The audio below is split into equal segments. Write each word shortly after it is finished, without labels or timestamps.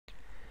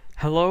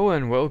Hello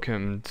and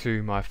welcome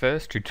to my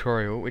first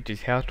tutorial, which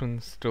is how to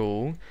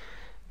install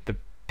the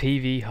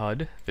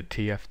PVHUD for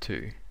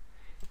TF2.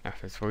 Now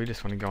first of all, you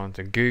just want to go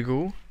onto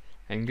Google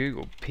and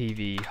Google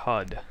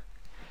PVHUD.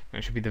 And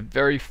it should be the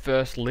very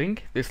first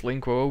link. This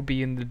link will all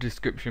be in the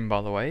description,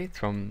 by the way. It's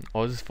from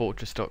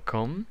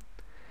ozfortress.com.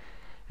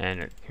 And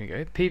here we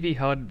go,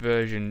 PVHUD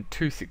version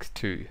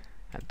 262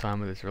 at the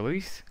time of this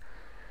release.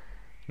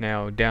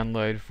 Now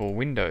download for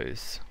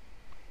Windows.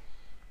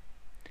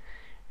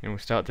 And we'll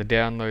start to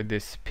download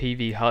this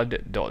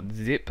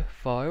pvhud.zip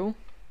file.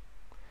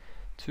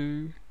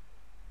 2,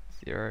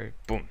 0,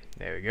 boom,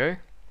 there we go.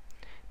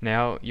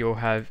 Now you'll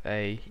have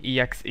a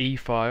exe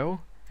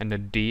file and a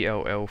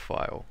DLL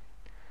file.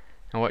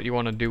 And what you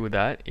want to do with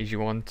that is you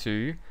want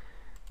to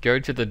go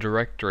to the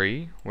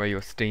directory where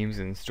your Steam's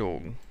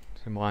installed.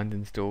 So mine's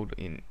installed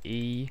in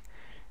E,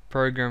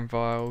 program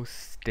files,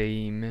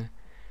 Steam,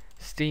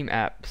 Steam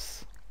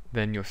apps,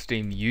 then your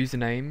Steam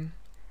username,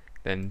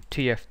 then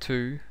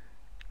TF2,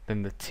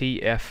 then the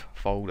TF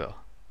folder.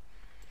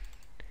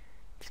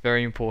 It's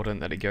very important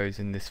that it goes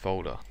in this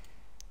folder.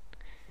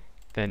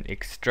 Then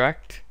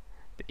extract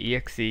the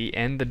exe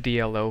and the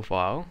DLL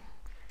file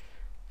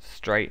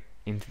straight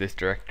into this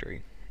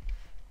directory.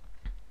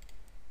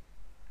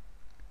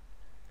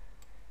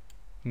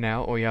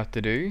 Now all you have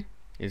to do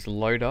is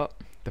load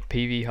up the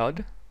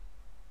PVHUD.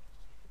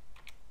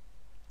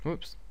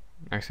 Whoops,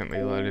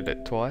 accidentally loaded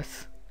it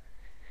twice.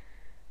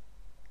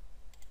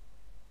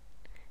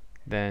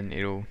 Then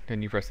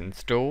you press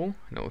install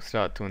and it will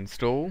start to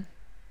install.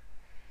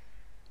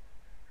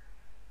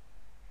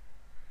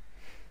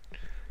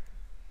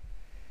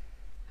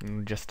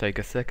 It'll just take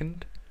a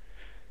second.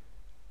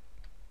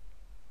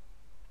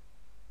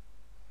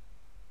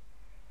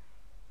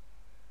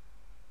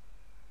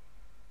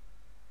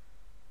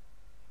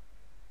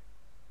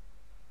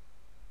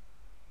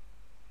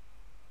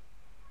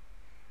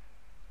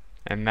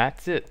 And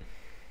that's it.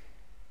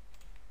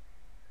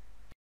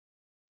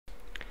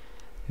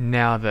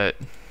 Now that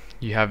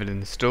you have it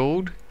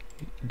installed,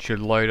 it should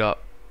load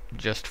up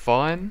just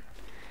fine,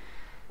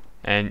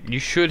 and you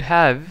should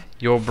have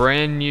your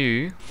brand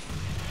new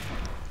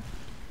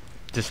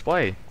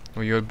display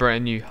or your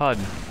brand new HUD.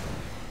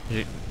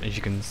 As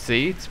you can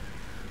see, it's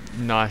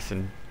nice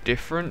and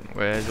different.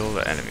 Where's all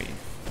the enemies?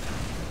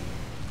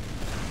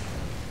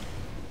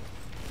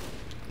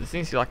 There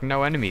seems to be like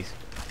no enemies.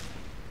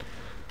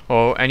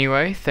 Well,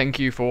 anyway, thank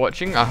you for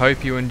watching. I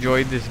hope you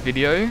enjoyed this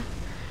video.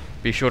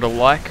 Be sure to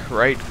like,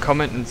 rate,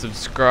 comment and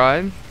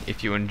subscribe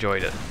if you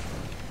enjoyed it.